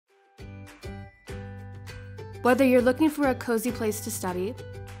Whether you're looking for a cozy place to study,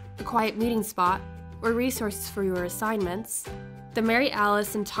 a quiet meeting spot, or resources for your assignments, the Mary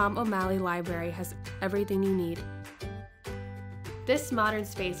Alice and Tom O'Malley Library has everything you need. This modern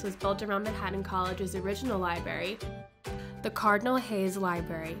space was built around Manhattan College's original library, the Cardinal Hayes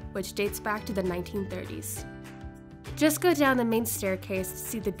Library, which dates back to the 1930s. Just go down the main staircase to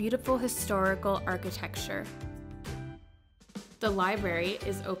see the beautiful historical architecture. The library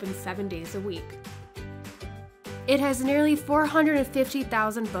is open 7 days a week. It has nearly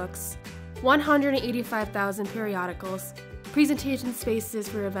 450,000 books, 185,000 periodicals, presentation spaces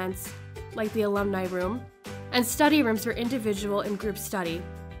for events, like the Alumni Room, and study rooms for individual and group study,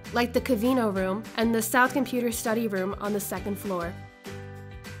 like the Carino Room and the South Computer Study Room on the second floor.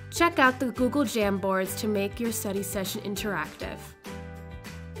 Check out the Google Jamboards to make your study session interactive.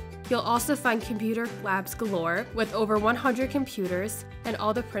 You'll also find computer labs galore with over 100 computers and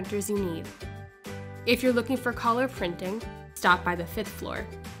all the printers you need. If you're looking for color printing, stop by the 5th floor.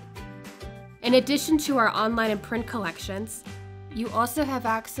 In addition to our online and print collections, you also have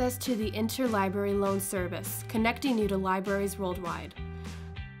access to the Interlibrary Loan Service, connecting you to libraries worldwide.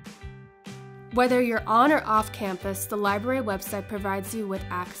 Whether you're on or off campus, the library website provides you with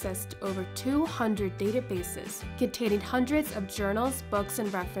access to over 200 databases containing hundreds of journals, books,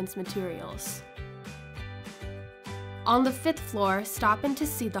 and reference materials. On the 5th floor, stop in to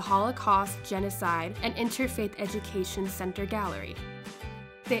see the Holocaust, Genocide, and Interfaith Education Center Gallery.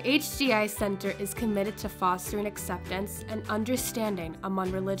 The HGI Center is committed to fostering acceptance and understanding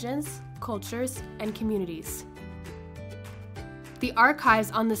among religions, cultures, and communities. The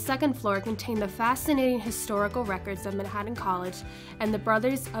archives on the 2nd floor contain the fascinating historical records of Manhattan College and the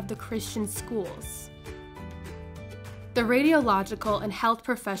Brothers of the Christian Schools. The Radiological and Health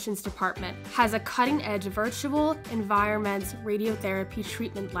Professions Department has a cutting-edge virtual environment radiotherapy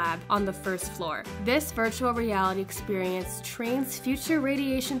treatment lab on the 1st floor. This virtual reality experience trains future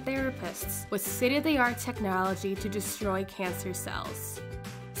radiation therapists with state-of-the-art technology to destroy cancer cells.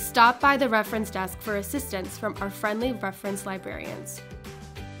 Stop by the reference desk for assistance from our friendly reference librarians.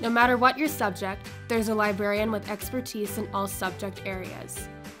 No matter what your subject, there's a librarian with expertise in all subject areas.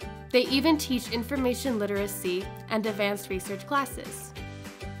 They even teach information literacy and advanced research classes.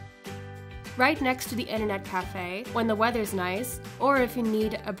 Right next to the Internet Cafe, when the weather's nice, or if you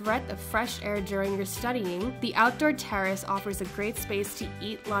need a breath of fresh air during your studying, the outdoor terrace offers a great space to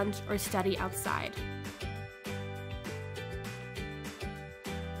eat lunch or study outside.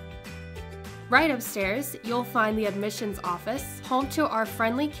 Right upstairs, you'll find the admissions office, home to our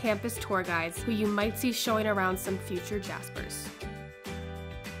friendly campus tour guides who you might see showing around some future Jaspers.